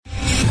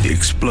The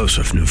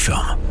explosive new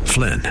film,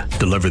 Flynn,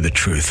 deliver the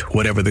truth,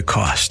 whatever the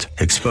cost,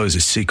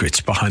 exposes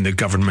secrets behind the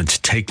government's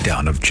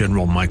takedown of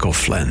General Michael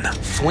Flynn.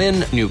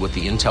 Flynn knew what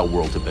the intel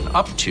world had been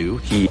up to.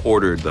 He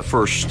ordered the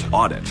first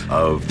audit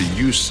of the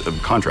use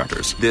of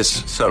contractors.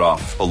 This set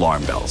off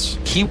alarm bells.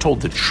 He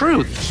told the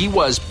truth. He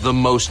was the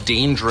most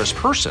dangerous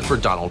person for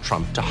Donald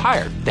Trump to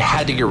hire. They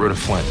had to get rid of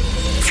Flynn.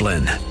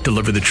 Flynn,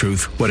 deliver the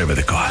truth, whatever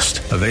the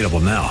cost. Available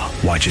now.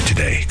 Watch it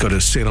today. Go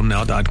to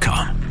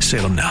salemnow.com.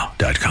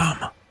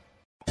 salemnow.com.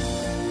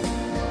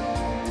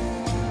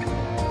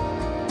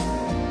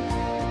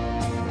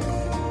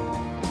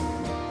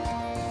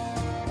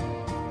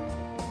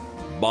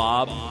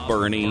 Bob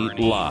Burney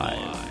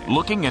Live.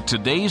 Looking at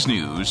today's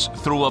news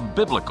through a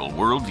biblical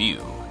worldview.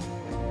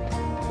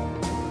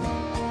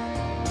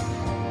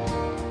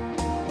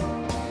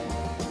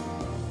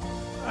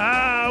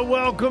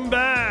 Welcome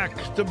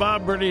back to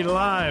Bob Burney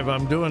Live.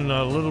 I'm doing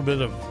a little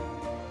bit of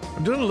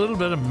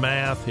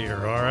math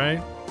here, all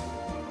right?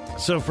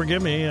 So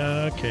forgive me.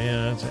 Okay,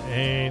 that's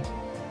 8,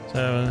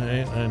 7,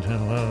 8, 9, 10,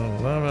 11,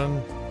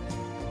 11.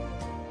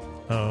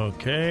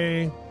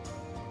 Okay.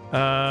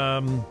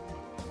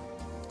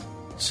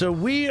 So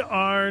we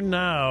are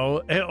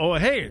now. Oh,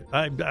 hey,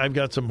 I've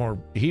got some more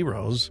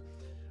heroes.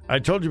 I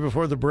told you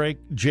before the break,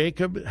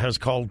 Jacob has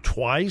called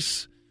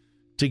twice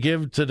to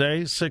give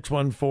today,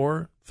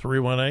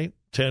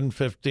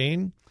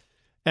 614-318-1015.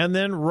 And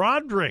then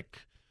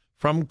Roderick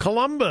from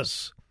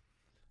Columbus.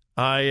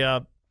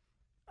 I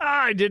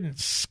didn't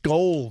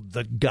scold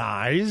the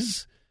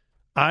guys.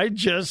 I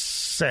just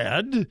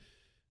said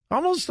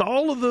almost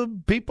all of the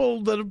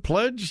people that have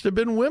pledged have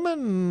been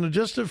women,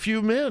 just a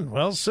few men.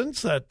 Well,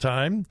 since that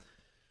time,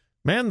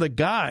 man, the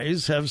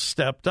guys have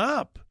stepped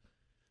up.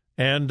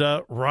 And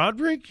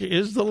Roderick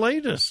is the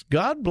latest.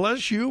 God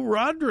bless you,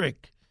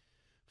 Roderick,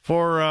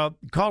 for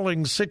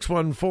calling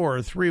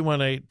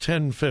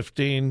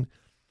 614-318-1015.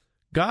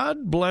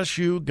 God bless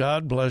you,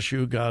 God bless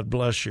you, God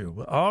bless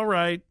you. All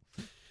right.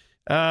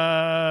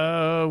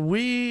 Okay.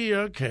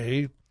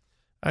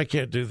 I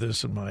can't do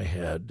this in my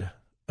head.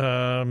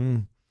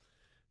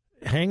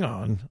 Hang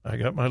on. I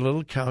got my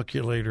little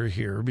calculator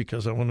here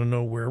because I want to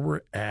know where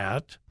we're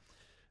at.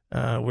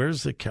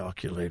 Where's the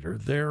calculator?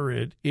 There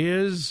it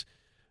is.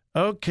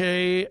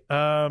 Okay.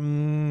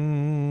 Okay.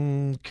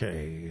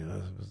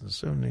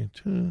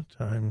 72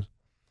 times.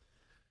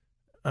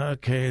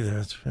 Okay,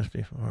 that's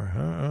 54.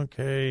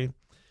 Okay.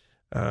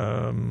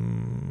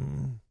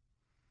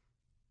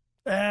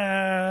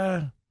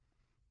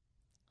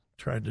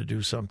 Tried to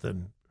do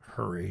something.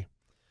 Hurry.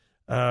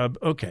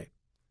 Okay.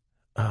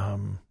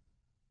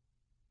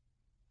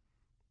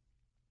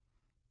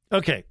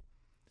 Okay.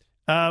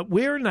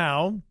 We're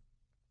now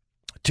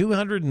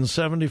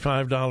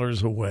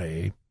 $275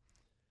 away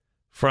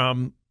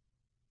from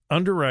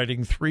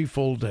underwriting 3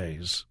 full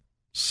days,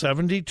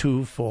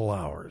 72 full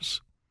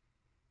hours.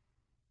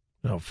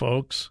 Now,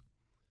 folks,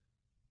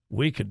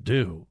 we could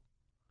do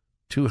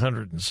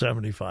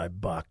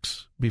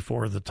 $275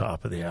 before the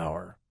top of the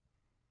hour.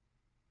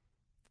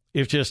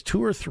 If just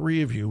 2 or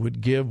 3 of you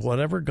would give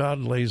whatever God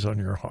lays on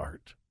your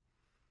heart,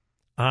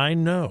 I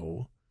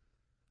know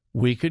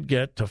we could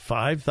get to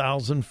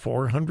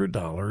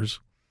 $5,400,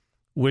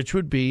 which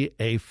would be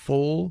a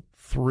full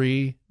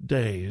 3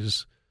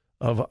 days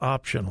of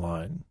option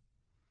line.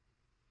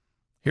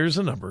 Here's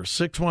the number,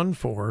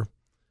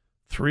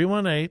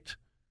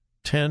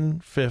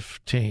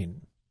 614-318-1015.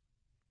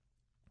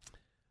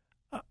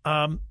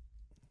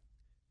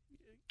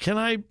 Can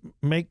I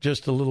make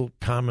just a little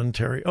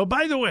commentary? Oh,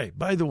 by the way,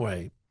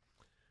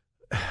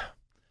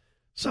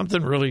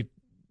 something really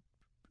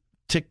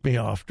ticked me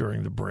off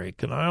during the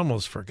break, and I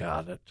almost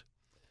forgot it.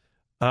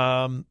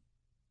 Let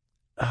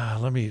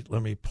me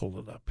pull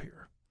it up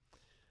here.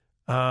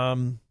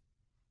 Come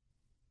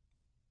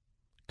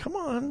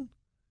on.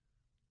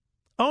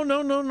 Oh,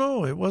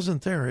 no, it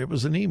wasn't there. It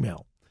was an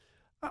email.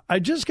 I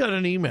just got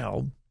an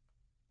email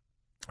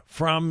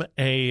from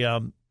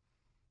a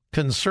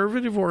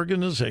conservative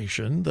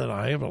organization that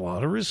I have a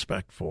lot of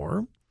respect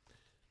for.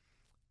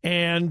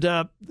 And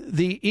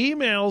the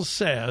email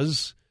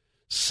says,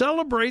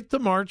 celebrate the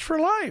March for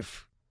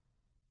Life.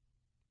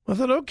 I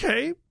thought,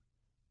 okay,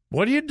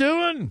 what are you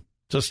doing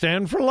to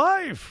stand for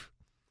life?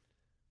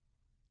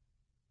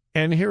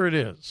 And here it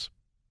is.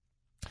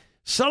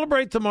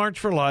 Celebrate the March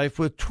for Life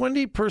with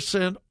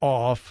 20%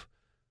 off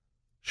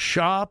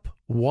shop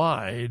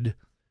wide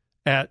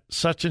at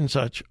such and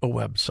such a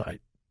website.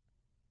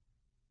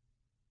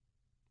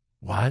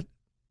 What?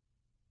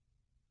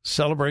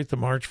 Celebrate the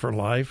March for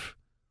Life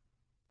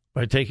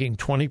by taking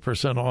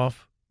 20%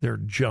 off their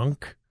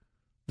junk,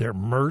 their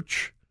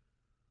merch.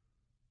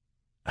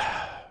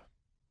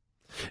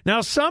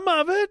 Now, some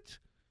of it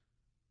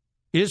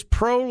is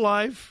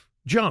pro-life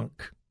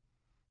junk.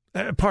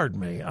 Pardon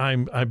me.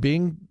 I'm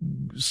being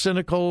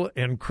cynical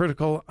and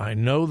critical. I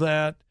know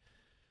that.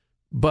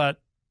 But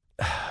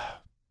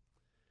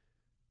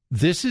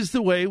this is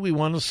the way we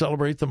want to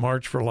celebrate the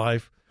March for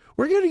Life.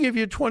 We're going to give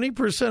you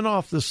 20%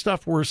 off the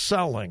stuff we're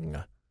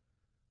selling.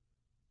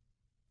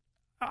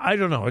 I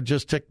don't know. It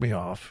just ticked me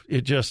off.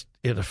 It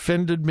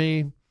offended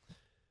me.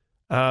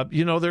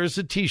 There's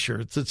a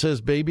T-shirt that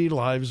says Baby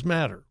Lives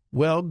Matter.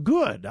 Well,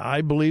 good.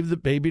 I believe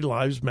that baby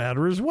lives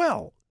matter as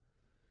well.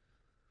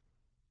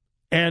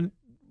 And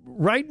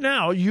right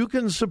now, you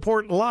can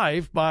support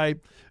life by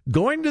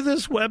going to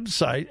this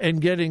website and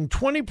getting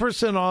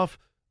 20% off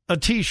a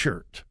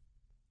T-shirt.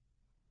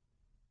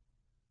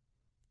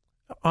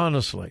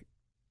 Honestly,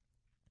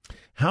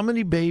 how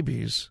many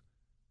babies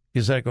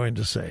is that going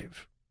to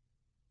save?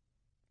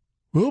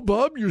 Well,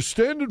 Bob, you're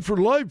standing for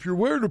life. You're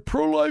wearing a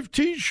pro-life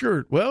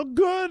T-shirt. Well,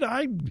 good.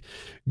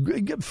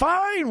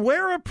 Fine.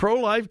 Wear a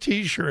pro-life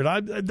T-shirt.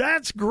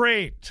 That's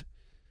great.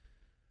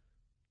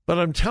 But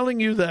I'm telling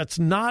you, that's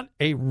not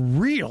a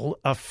real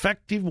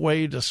effective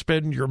way to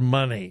spend your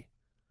money.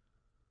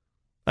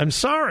 I'm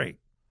sorry.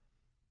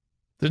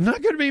 There's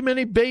not going to be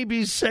many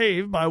babies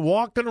saved by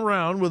walking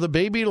around with a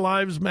Baby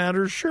Lives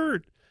Matter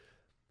shirt.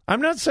 I'm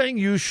not saying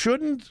you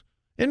shouldn't.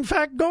 In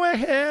fact, go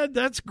ahead.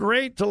 That's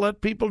great to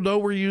let people know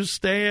where you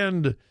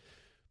stand.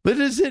 But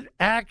is it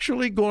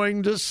actually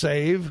going to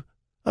save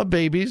a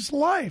baby's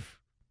life?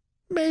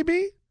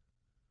 Maybe.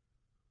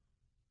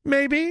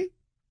 Maybe.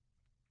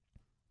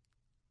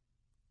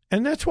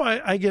 And that's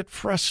why I get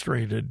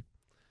frustrated,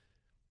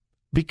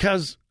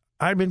 because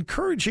I'm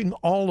encouraging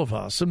all of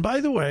us. And by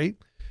the way,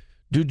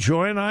 do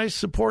Joy and I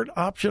support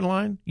Option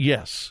Line?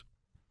 Yes.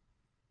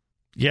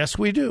 Yes,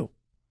 we do.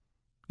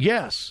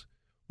 Yes.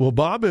 Well,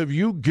 Bob, have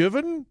you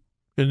given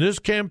in this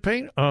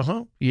campaign?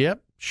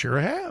 Yep, sure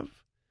have.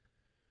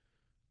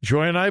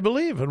 Joy and I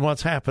believe in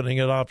what's happening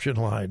at Option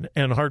Line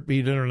and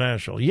Heartbeat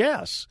International.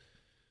 Yes,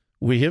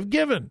 we have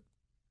given.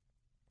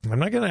 I'm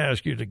not going to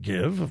ask you to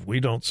give if we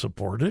don't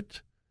support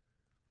it.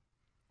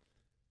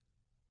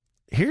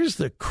 Here's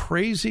the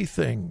crazy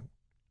thing.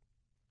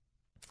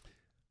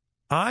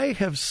 I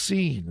have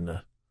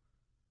seen,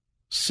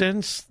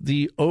 since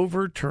the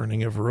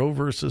overturning of Roe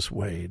versus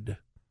Wade,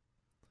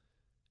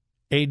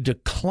 a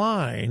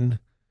decline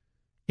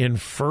in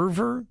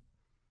fervor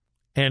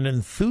and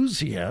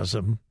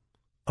enthusiasm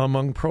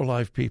among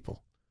pro-life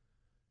people.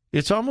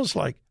 It's almost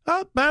like,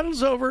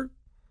 battle's over.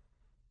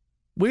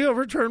 We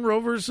overturned Roe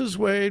versus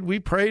Wade. We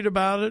prayed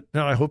about it.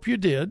 Now, I hope you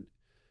did.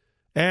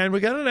 And we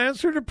got an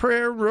answer to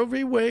prayer. Roe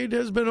v. Wade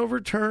has been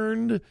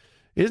overturned.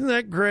 Isn't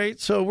that great?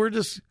 So we're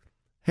just,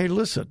 hey,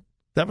 listen,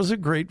 that was a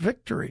great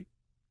victory.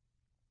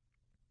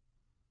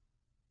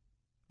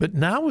 But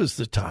now is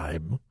the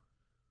time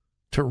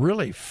to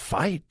really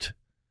fight.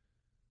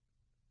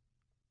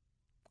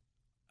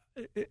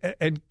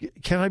 And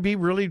can I be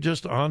really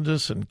just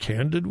honest and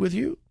candid with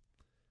you?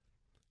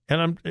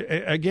 And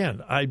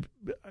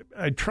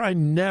I try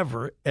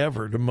never,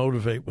 ever to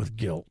motivate with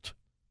guilt.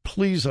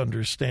 Please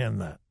understand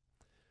that.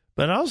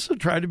 But I also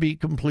try to be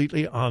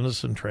completely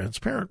honest and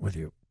transparent with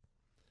you.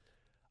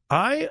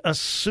 I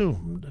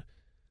assumed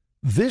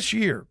this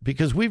year,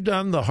 because we've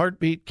done the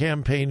Heartbeat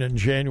campaign in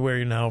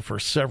January now for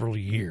several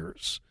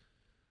years.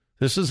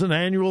 This is an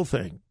annual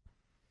thing.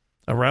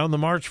 Around the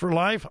March for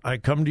Life, I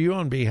come to you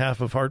on behalf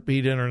of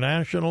Heartbeat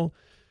International.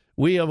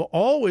 We have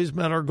always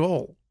met our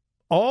goal.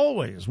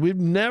 Always. We've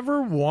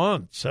never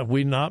once have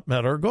we not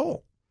met our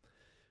goal.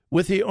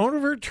 With the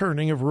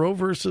overturning of Roe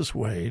versus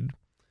Wade,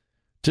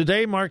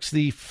 today marks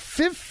the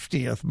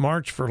 50th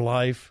March for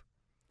Life.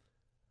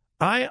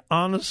 I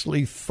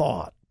honestly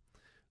thought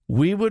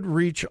we would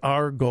reach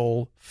our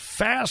goal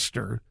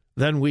faster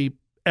than we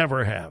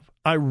ever have.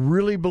 I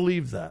really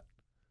believe that.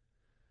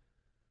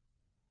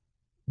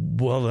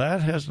 Well,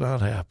 that has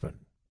not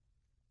happened.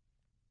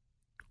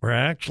 We're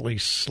actually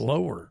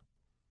slower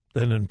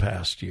than in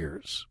past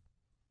years.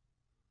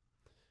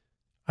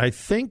 I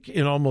think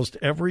in almost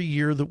every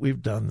year that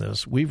we've done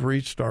this, we've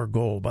reached our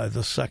goal by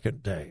the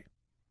second day,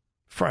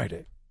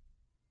 Friday.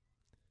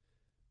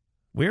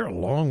 We're a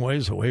long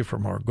ways away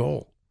from our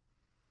goal.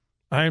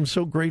 I am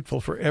so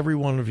grateful for every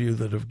one of you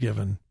that have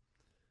given.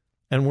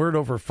 And we're at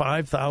over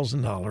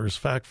 $5,000. In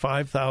fact,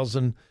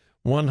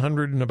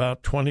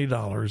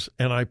 $5,120.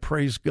 And I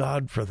praise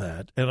God for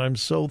that. And I'm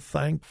so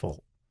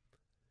thankful.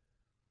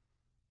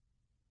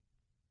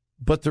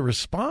 But the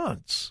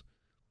response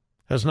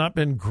has not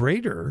been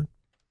greater.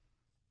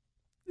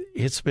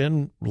 It's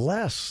been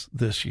less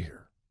this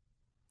year.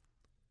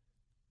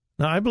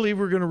 Now, I believe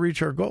we're going to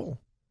reach our goal.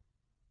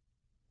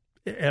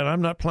 And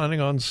I'm not planning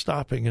on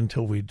stopping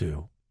until we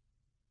do.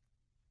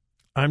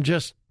 I'm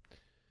just,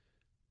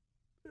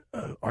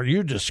 are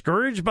you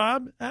discouraged,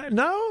 Bob?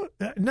 No,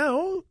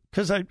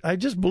 because I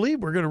just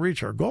believe we're going to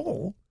reach our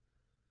goal.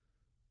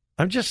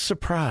 I'm just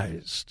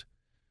surprised.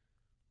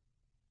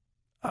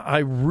 I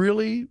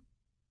really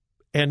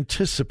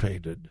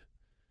anticipated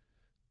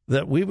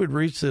that we would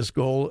reach this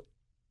goal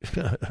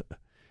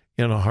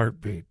in a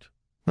heartbeat.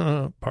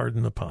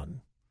 Pardon the pun.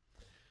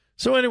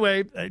 So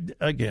anyway,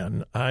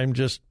 again, I'm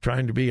just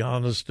trying to be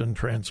honest and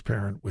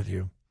transparent with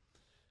you.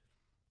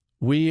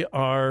 We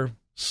are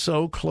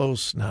so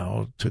close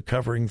now to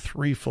covering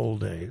 3 full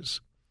days.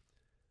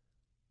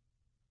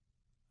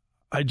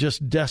 I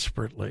just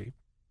desperately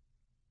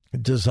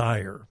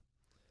desire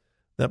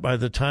that by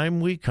the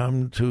time we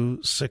come to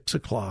 6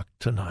 o'clock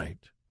tonight,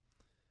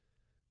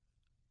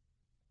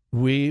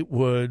 we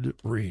would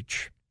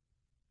reach.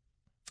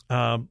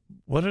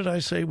 What did I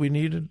say we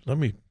needed? Let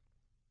me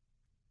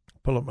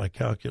pull up my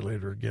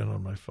calculator again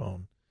on my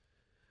phone.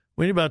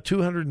 We need about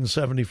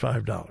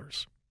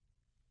 $275.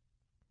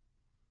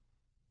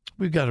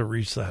 We've got to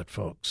reach that,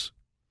 folks.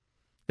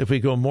 If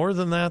we go more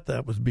than that,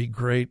 that would be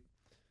great.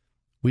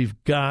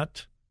 We've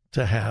got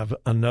to have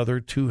another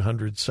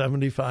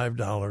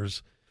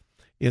 $275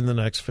 in the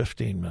next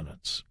 15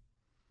 minutes.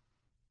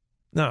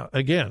 Now,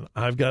 again,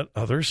 I've got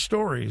other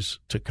stories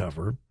to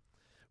cover.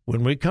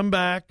 When we come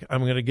back,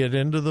 I'm going to get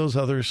into those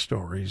other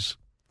stories.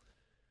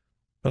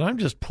 But I'm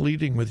just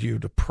pleading with you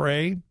to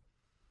pray.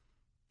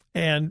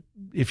 And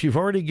if you've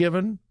already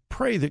given,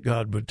 pray that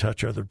God would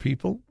touch other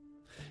people.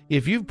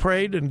 If you've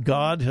prayed and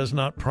God has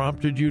not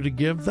prompted you to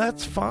give,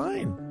 that's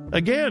fine.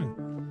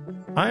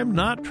 Again, I'm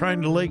not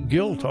trying to lay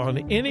guilt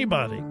on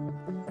anybody.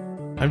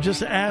 I'm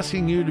just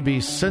asking you to be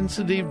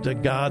sensitive to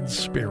God's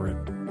Spirit.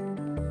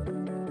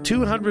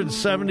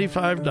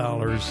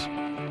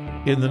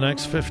 $275 in the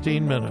next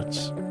 15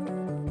 minutes.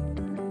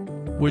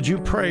 Would you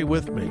pray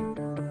with me?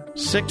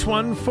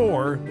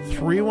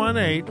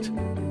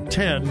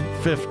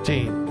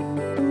 614-318-1015.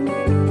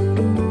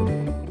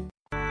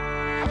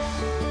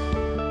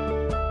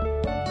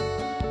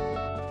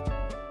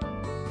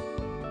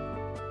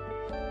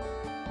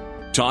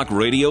 Talk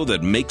radio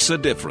that makes a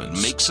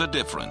difference. Makes a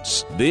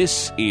difference.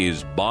 This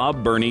is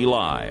Bob Burney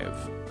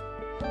Live.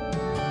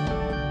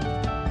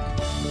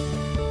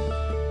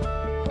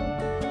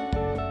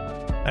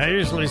 I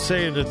usually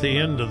say it at the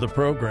end of the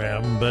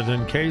program, but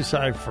in case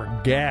I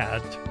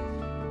forget,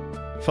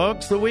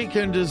 folks, the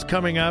weekend is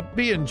coming up.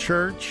 Be in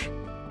church.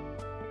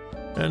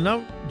 And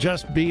don't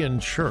just be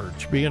in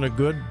church. Be in a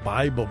good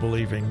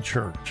Bible-believing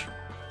church.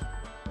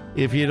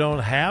 If you don't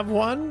have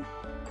one,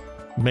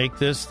 make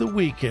this the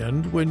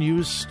weekend when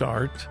you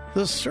start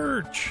the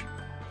search.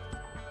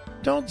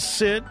 Don't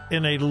sit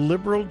in a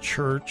liberal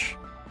church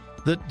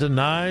that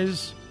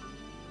denies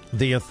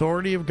the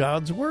authority of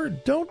God's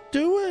word. Don't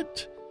do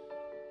it.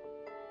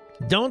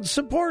 Don't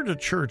support a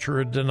church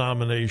or a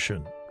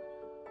denomination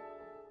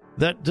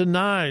that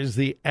denies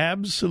the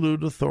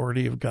absolute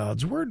authority of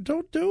God's word.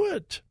 Don't do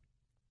it.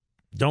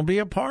 Don't be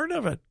a part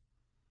of it.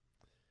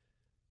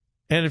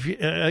 And if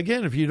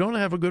you don't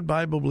have a good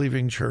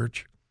Bible-believing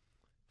church,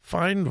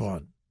 find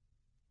one.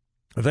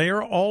 They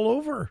are all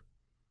over.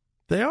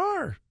 They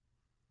are.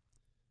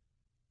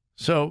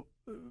 So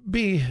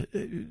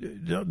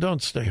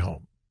don't stay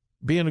home.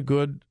 Be in a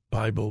good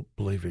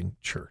Bible-believing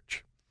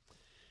church.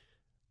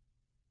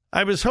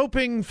 I was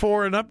hoping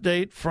for an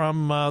update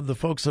from the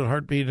folks at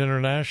Heartbeat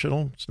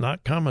International. It's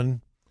not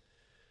coming.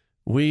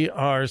 We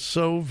are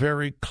so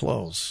very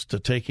close to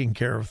taking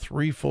care of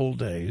 3 full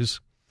days.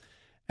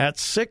 At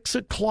 6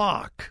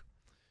 o'clock,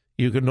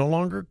 you can no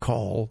longer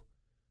call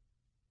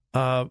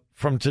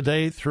from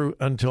today through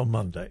until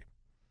Monday.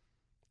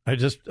 I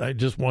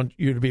just want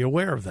you to be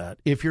aware of that.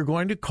 If you're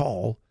going to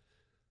call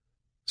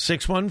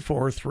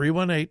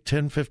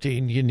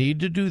 614-318-1015, you need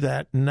to do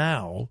that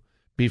now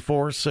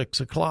before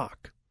 6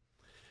 o'clock.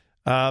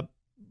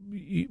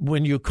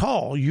 When you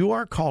call, you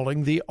are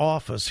calling the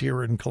office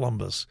here in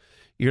Columbus.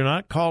 You're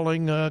not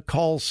calling a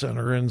call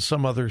center in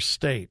some other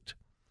state.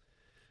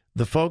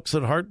 The folks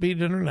at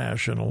Heartbeat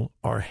International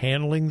are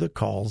handling the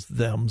calls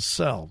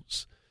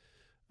themselves.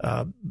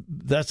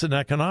 That's an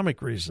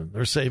economic reason.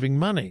 They're saving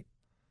money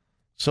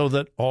so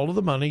that all of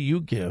the money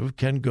you give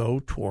can go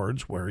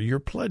towards where you're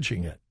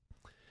pledging it.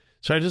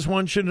 So I just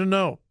want you to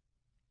know,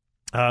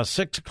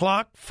 6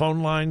 o'clock,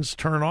 phone lines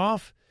turn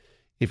off.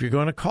 If you're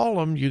going to call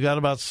them, you got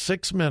about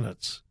 6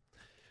 minutes.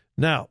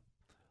 Now,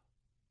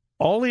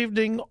 all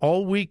evening,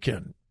 all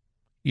weekend,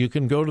 you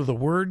can go to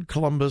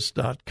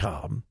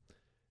thewordcolumbus.com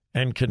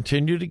and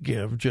continue to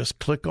give. Just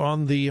click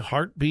on the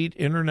Heartbeat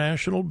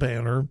International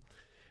banner,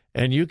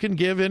 and you can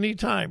give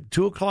anytime.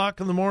 2 o'clock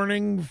in the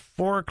morning,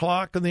 4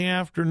 o'clock in the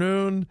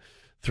afternoon,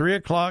 3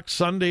 o'clock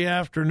Sunday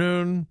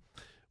afternoon.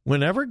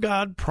 Whenever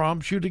God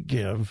prompts you to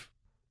give,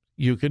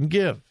 you can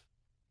give.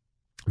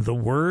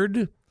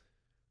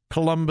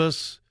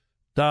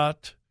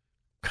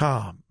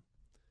 thewordcolumbus.com.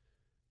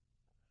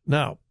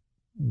 Now,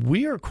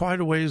 we are quite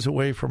a ways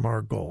away from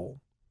our goal.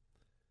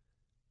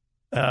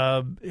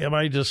 Am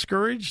I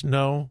discouraged?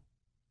 No.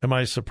 Am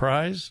I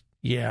surprised?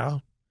 Yeah.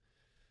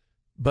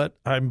 But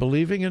I'm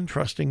believing and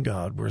trusting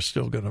God we're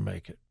still going to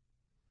make it.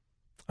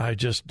 I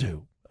just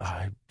do.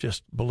 I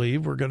just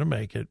believe we're going to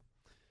make it.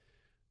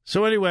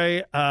 So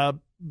anyway,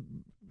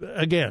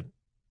 again,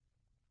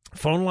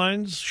 phone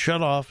lines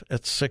shut off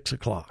at 6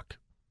 o'clock.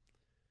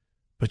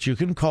 But you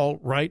can call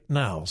right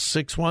now,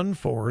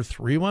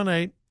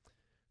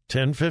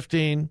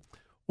 614-318-1015,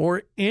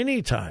 or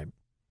anytime.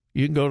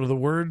 You can go to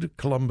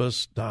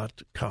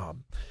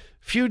thewordcolumbus.com. A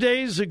few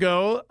days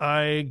ago,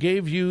 I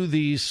gave you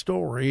the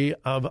story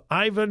of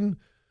Ivan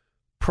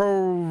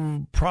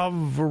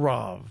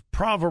Provorov.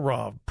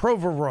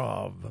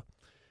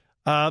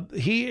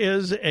 He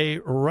is a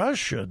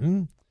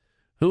Russian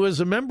who is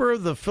a member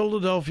of the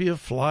Philadelphia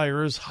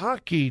Flyers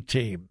hockey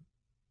team.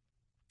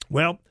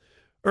 Well,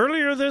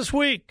 earlier this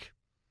week,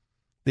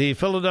 the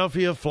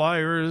Philadelphia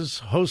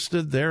Flyers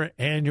hosted their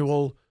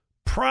annual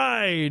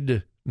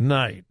Pride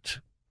Night.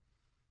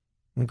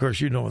 Of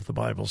course, you know what the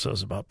Bible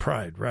says about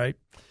pride, right?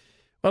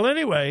 Well,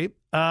 anyway,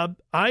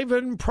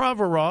 Ivan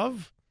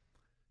Provorov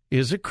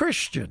is a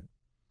Christian.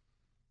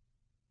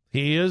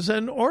 He is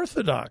an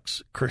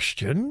Orthodox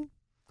Christian,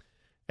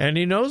 and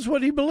he knows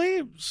what he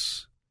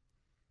believes.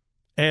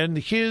 And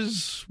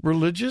his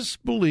religious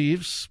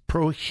beliefs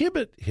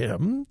prohibit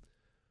him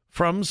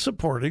from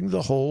supporting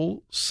the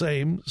whole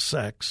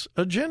same-sex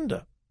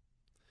agenda.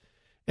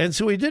 And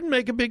so he didn't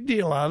make a big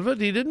deal out of it.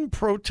 He didn't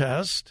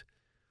protest.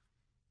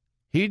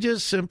 He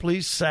just simply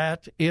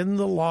sat in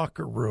the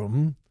locker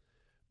room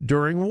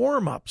during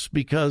warm-ups,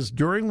 because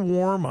during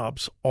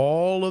warm-ups,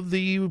 all of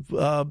the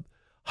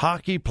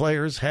hockey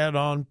players had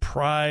on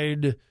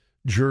pride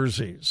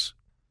jerseys.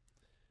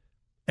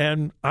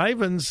 And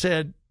Ivan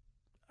said,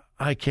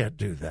 I can't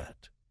do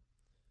that.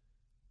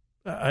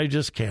 I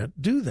just can't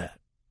do that.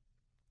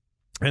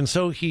 And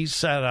so he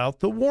sat out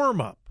the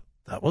warm-up.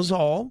 That was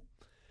all.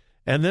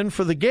 And then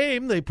for the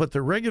game, they put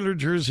the regular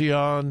jersey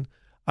on.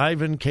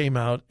 Ivan came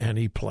out and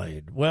he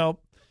played.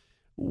 Well,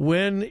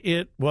 when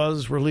it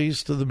was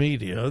released to the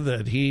media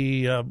that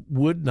he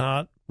would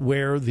not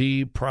wear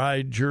the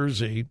pride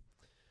jersey,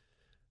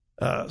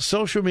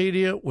 social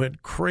media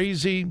went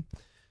crazy.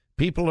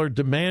 People are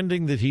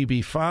demanding that he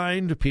be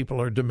fined. People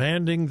are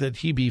demanding that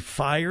he be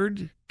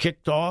fired,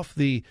 kicked off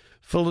the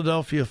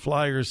Philadelphia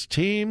Flyers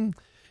team.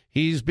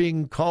 He's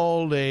being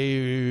called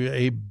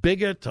a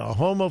bigot, a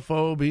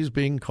homophobe. He's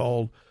being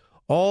called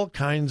all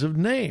kinds of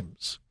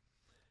names.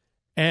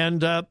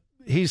 And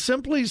he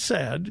simply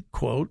said,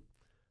 quote,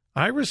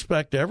 I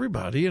respect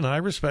everybody and I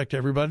respect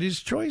everybody's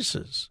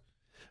choices.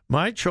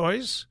 My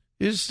choice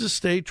is to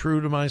stay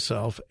true to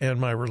myself and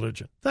my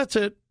religion. That's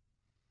it.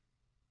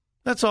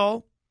 That's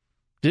all.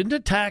 Didn't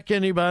attack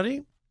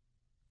anybody.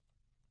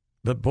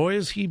 But boy,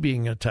 is he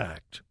being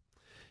attacked.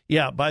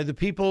 Yeah, by the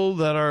people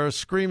that are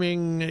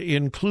screaming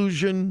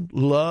inclusion,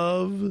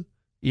 love.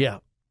 Yeah.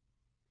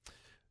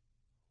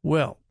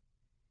 Well,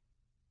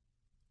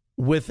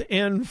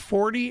 within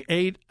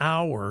 48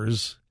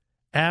 hours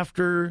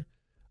after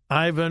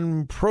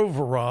Ivan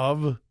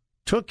Provorov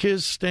took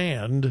his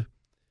stand,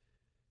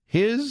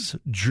 his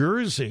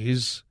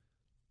jerseys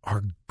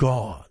are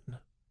gone.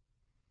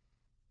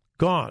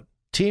 Gone.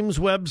 Team's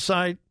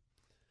website,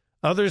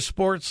 other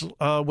sports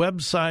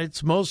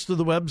websites, most of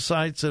the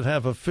websites that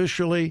have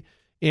officially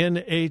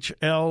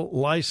NHL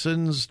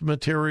licensed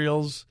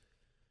materials,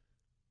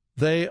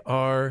 they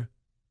are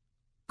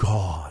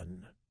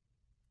gone.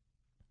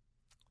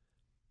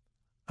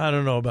 I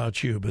don't know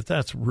about you, but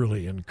that's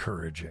really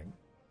encouraging.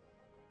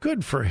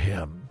 Good for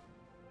him.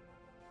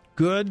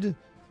 Good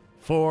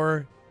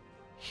for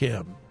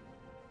him.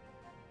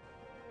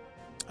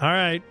 All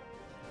right,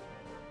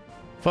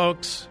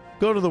 folks,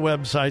 go to the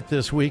website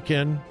this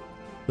weekend,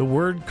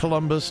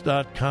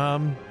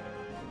 thewordcolumbus.com.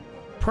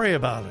 Pray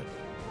about it.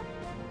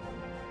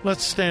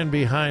 Let's stand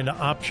behind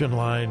option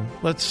line.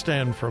 Let's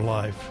stand for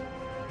life.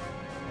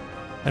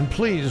 And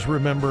please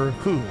remember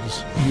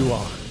whose you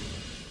are.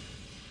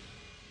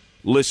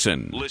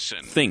 Listen.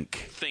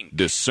 Think.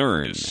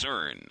 Discern.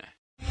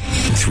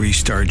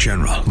 3-star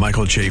General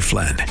Michael J.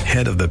 Flynn,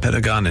 head of the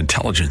Pentagon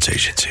Intelligence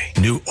Agency,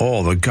 knew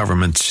all the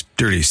government's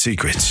dirty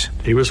secrets.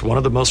 He was one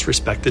of the most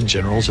respected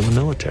generals in the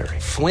military.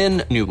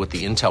 Flynn knew what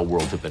the intel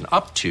world had been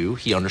up to.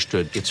 He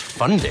understood its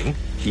funding.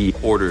 He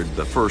ordered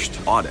the first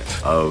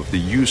audit of the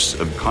use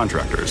of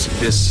contractors.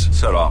 This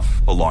set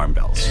off alarm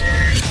bells.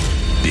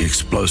 The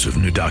explosive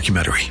new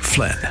documentary,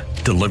 Flynn,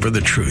 Deliver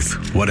the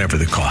Truth, Whatever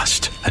the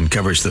Cost,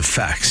 uncovers the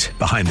facts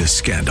behind this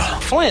scandal.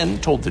 Flynn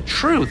told the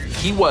truth.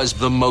 He was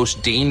the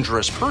most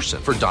dangerous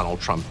person for Donald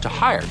Trump to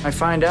hire. I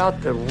find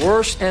out the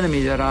worst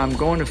enemy that I'm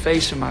going to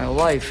face in my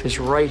life is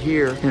right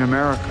here in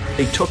America.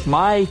 They took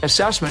my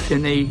assessment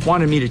and they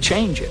wanted me to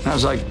change it. And I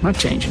was like, I'm not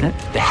changing it.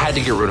 They had to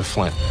get rid of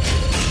Flynn.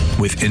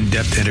 With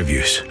in-depth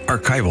interviews,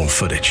 archival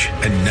footage,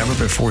 and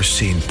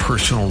never-before-seen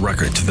personal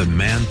records of the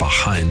man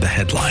behind the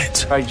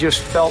headlines. I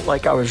just felt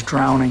like I was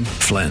drowning.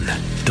 Flynn,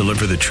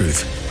 Deliver the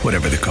Truth,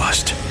 Whatever the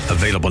Cost.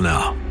 Available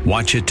now.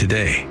 Watch it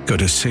today. Go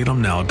to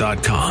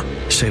salemnow.com.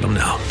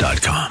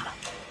 salemnow.com.